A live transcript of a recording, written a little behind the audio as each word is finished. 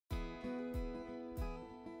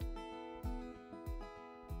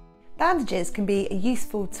Bandages can be a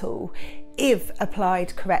useful tool if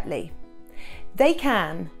applied correctly. They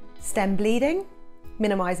can stem bleeding,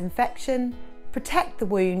 minimise infection, protect the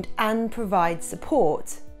wound and provide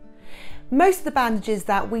support. Most of the bandages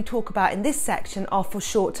that we talk about in this section are for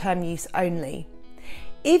short-term use only.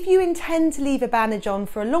 If you intend to leave a bandage on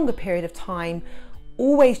for a longer period of time,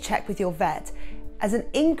 always check with your vet, as an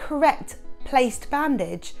incorrect placed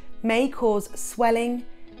bandage may cause swelling,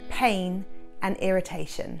 pain and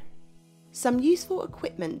irritation. Some useful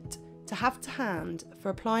equipment to have to hand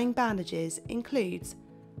for applying bandages includes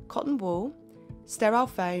cotton wool, sterile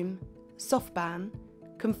foam, soft band,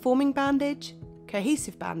 conforming bandage,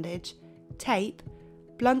 cohesive bandage, tape,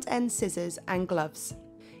 blunt end scissors and gloves.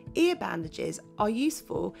 Ear bandages are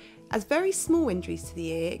useful as very small injuries to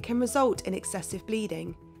the ear can result in excessive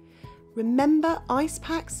bleeding. Remember, ice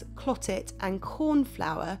packs, clotted and corn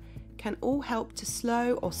flour can all help to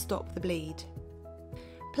slow or stop the bleed.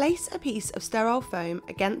 Place a piece of sterile foam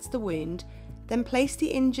against the wound, then place the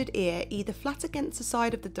injured ear either flat against the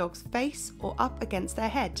side of the dog's face or up against their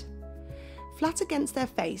head. Flat against their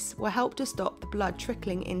face will help to stop the blood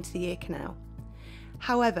trickling into the ear canal.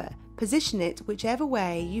 However, position it whichever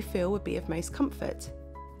way you feel would be of most comfort.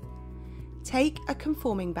 Take a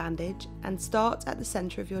conforming bandage and start at the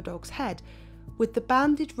centre of your dog's head, with the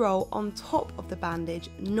bandage roll on top of the bandage,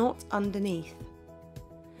 not underneath.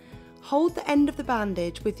 Hold the end of the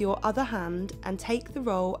bandage with your other hand and take the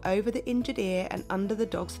roll over the injured ear and under the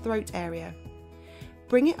dog's throat area.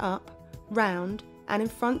 Bring it up, round and in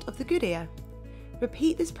front of the good ear.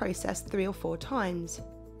 Repeat this process 3 or 4 times.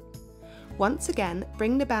 Once again,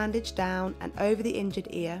 bring the bandage down and over the injured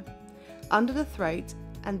ear, under the throat,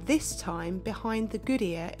 and this time behind the good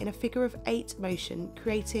ear in a figure of 8 motion,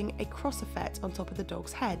 creating a cross effect on top of the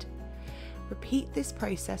dog's head. Repeat this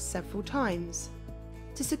process several times.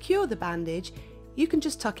 To secure the bandage, you can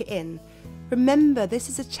just tuck it in. Remember, this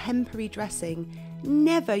is a temporary dressing.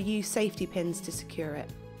 Never use safety pins to secure it.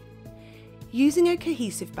 Using a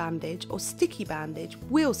cohesive bandage or sticky bandage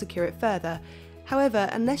will secure it further. However,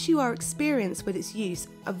 unless you are experienced with its use,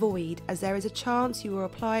 avoid, as there is a chance you will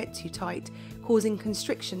apply it too tight, causing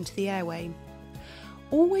constriction to the airway.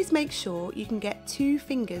 Always make sure you can get 2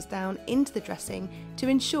 fingers down into the dressing to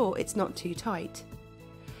ensure it's not too tight.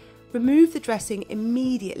 Remove the dressing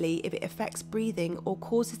immediately if it affects breathing or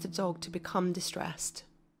causes the dog to become distressed.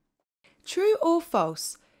 True or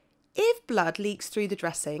false? If blood leaks through the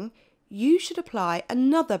dressing, you should apply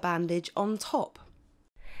another bandage on top.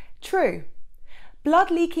 True. Blood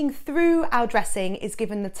leaking through our dressing is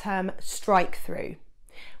given the term strike through.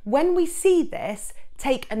 When we see this,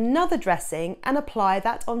 take another dressing and apply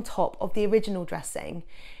that on top of the original dressing.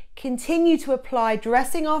 Continue to apply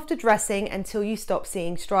dressing after dressing until you stop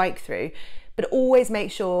seeing strike through, but always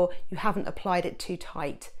make sure you haven't applied it too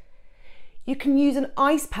tight. You can use an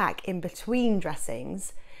ice pack in between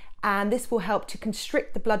dressings, and this will help to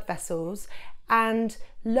constrict the blood vessels and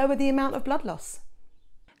lower the amount of blood loss.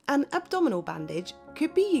 An abdominal bandage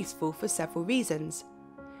could be useful for several reasons.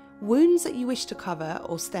 Wounds that you wish to cover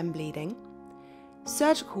or stem bleeding,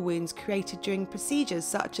 surgical wounds created during procedures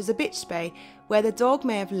such as a bitch spay where the dog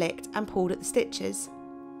may have licked and pulled at the stitches,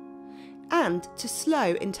 and to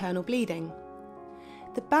slow internal bleeding.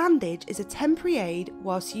 The bandage is a temporary aid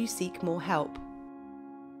whilst you seek more help.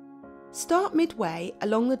 Start midway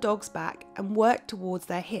along the dog's back and work towards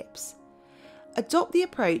their hips. Adopt the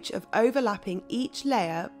approach of overlapping each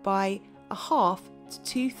layer by 1/2 to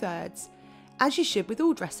 2/3, as you should with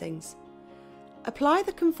all dressings. Apply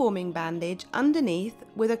the conforming bandage underneath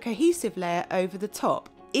with a cohesive layer over the top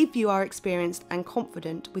if you are experienced and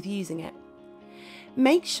confident with using it.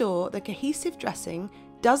 Make sure the cohesive dressing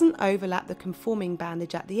doesn't overlap the conforming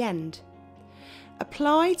bandage at the end.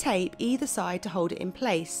 Apply tape either side to hold it in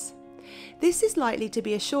place. This is likely to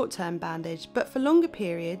be a short-term bandage, but for longer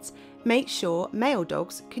periods, make sure male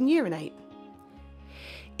dogs can urinate.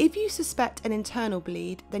 If you suspect an internal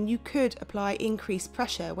bleed, then you could apply increased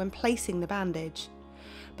pressure when placing the bandage,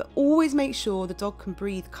 but always make sure the dog can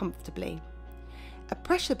breathe comfortably. A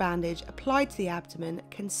pressure bandage applied to the abdomen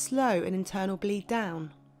can slow an internal bleed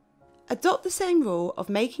down. Adopt the same rule of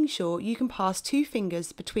making sure you can pass 2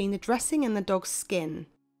 fingers between the dressing and the dog's skin.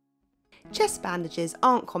 Chest bandages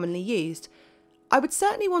aren't commonly used. I would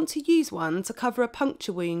certainly want to use one to cover a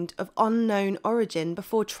puncture wound of unknown origin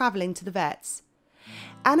before travelling to the vets.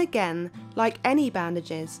 And again, like any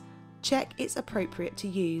bandages, check it's appropriate to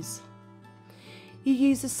use. You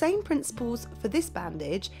use the same principles for this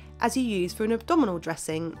bandage as you use for an abdominal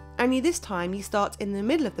dressing, only this time you start in the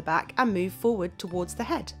middle of the back and move forward towards the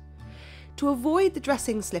head. To avoid the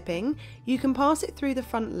dressing slipping, you can pass it through the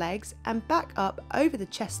front legs and back up over the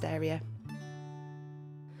chest area.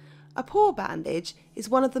 A paw bandage is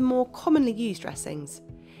one of the more commonly used dressings.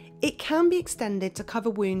 It can be extended to cover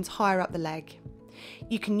wounds higher up the leg.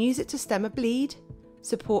 You can use it to stem a bleed,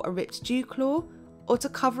 support a ripped dew claw, or to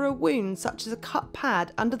cover a wound such as a cut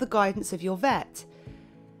pad under the guidance of your vet.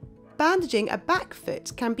 Bandaging a back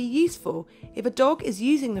foot can be useful if a dog is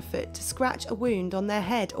using the foot to scratch a wound on their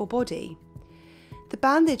head or body. The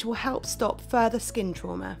bandage will help stop further skin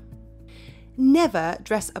trauma. Never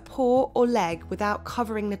dress a paw or leg without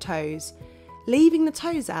covering the toes. Leaving the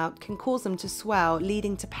toes out can cause them to swell,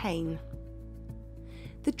 leading to pain.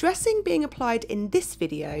 The dressing being applied in this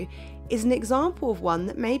video is an example of one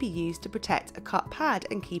that may be used to protect a cut pad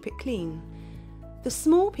and keep it clean. The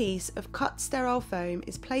small piece of cut sterile foam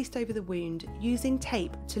is placed over the wound using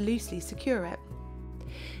tape to loosely secure it.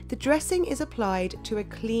 The dressing is applied to a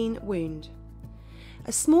clean wound.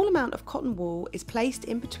 A small amount of cotton wool is placed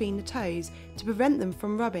in between the toes to prevent them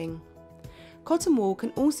from rubbing. Cotton wool can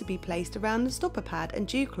also be placed around the stopper pad and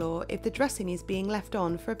dew claw if the dressing is being left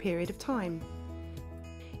on for a period of time.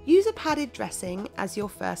 Use a padded dressing as your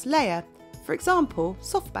first layer, for example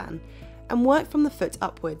softband, and work from the foot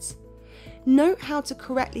upwards. Note how to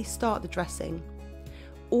correctly start the dressing.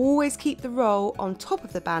 Always keep the roll on top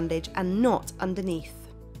of the bandage and not underneath.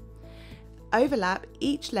 Overlap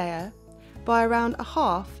each layer by around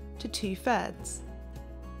 1/2 to 2/3.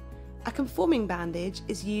 A conforming bandage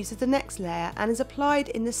is used as the next layer and is applied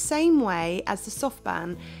in the same way as the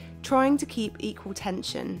softband, trying to keep equal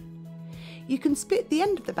tension. You can split the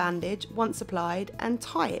end of the bandage once applied and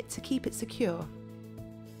tie it to keep it secure.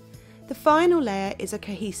 The final layer is a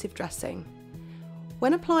cohesive dressing.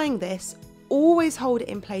 When applying this, always hold it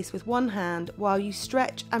in place with one hand while you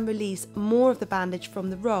stretch and release more of the bandage from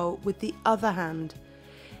the roll with the other hand.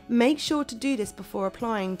 Make sure to do this before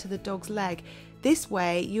applying to the dog's leg. This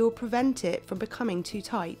way you will prevent it from becoming too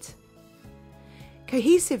tight.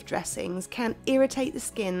 Cohesive dressings can irritate the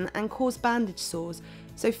skin and cause bandage sores,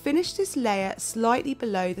 so finish this layer slightly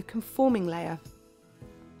below the conforming layer.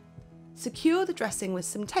 Secure the dressing with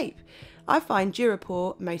some tape. I find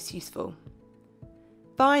Durapore most useful.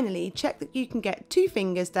 Finally, check that you can get 2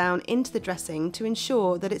 fingers down into the dressing to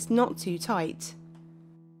ensure that it's not too tight.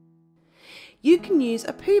 You can use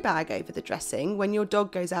a poo bag over the dressing when your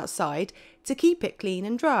dog goes outside to keep it clean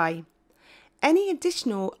and dry. Any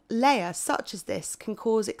additional layer such as this can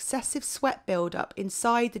cause excessive sweat buildup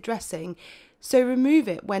inside the dressing, so remove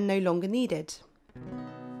it when no longer needed.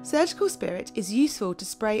 Surgical Spirit is useful to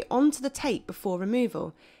spray onto the tape before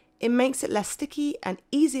removal. It makes it less sticky and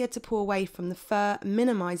easier to pull away from the fur,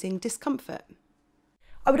 minimising discomfort.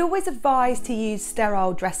 I would always advise to use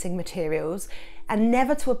sterile dressing materials and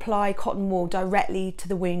never to apply cotton wool directly to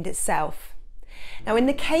the wound itself. Now, in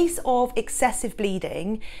the case of excessive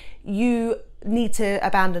bleeding, you need to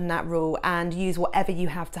abandon that rule and use whatever you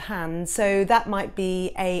have to hand. So that might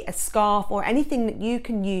be a scarf or anything that you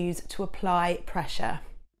can use to apply pressure.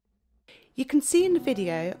 You can see in the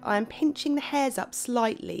video I am pinching the hairs up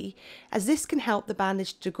slightly, as this can help the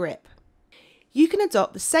bandage to grip. You can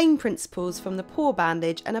adopt the same principles from the paw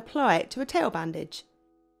bandage and apply it to a tail bandage.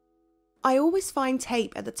 I always find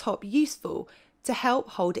tape at the top useful to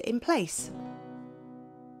help hold it in place.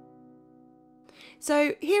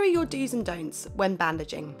 So here are your do's and don'ts when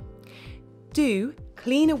bandaging. Do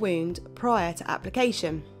clean a wound prior to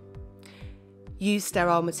application. Use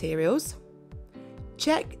sterile materials.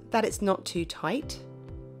 Check that it's not too tight.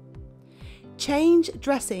 Change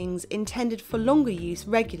dressings intended for longer use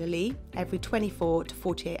regularly, every 24 to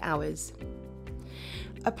 48 hours.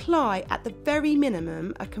 Apply at the very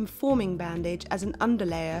minimum a conforming bandage as an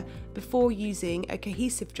underlayer before using a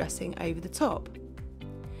cohesive dressing over the top.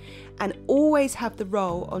 And always have the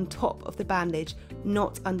roll on top of the bandage,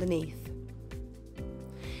 not underneath.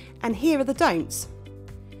 And here are the don'ts.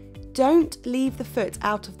 Don't leave the foot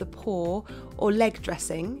out of the paw or leg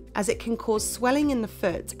dressing, as it can cause swelling in the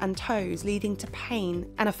foot and toes, leading to pain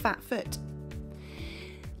and a fat foot.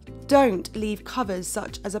 Don't leave covers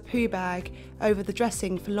such as a poo bag over the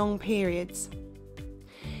dressing for long periods.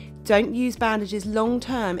 Don't use bandages long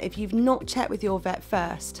term if you've not checked with your vet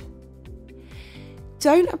first.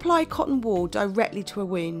 Don't apply cotton wool directly to a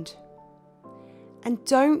wound. And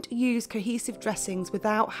don't use cohesive dressings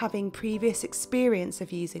without having previous experience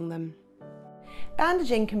of using them.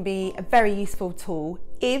 Bandaging can be a very useful tool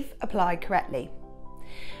if applied correctly.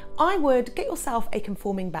 I would get yourself a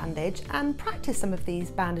conforming bandage and practice some of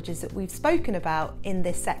these bandages that we've spoken about in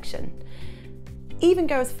this section. Even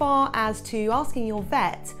go as far as to asking your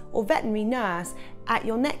vet or veterinary nurse at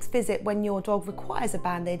your next visit when your dog requires a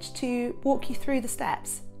bandage to walk you through the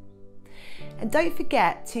steps. And don't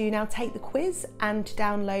forget to now take the quiz and to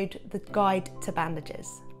download the guide to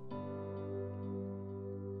bandages.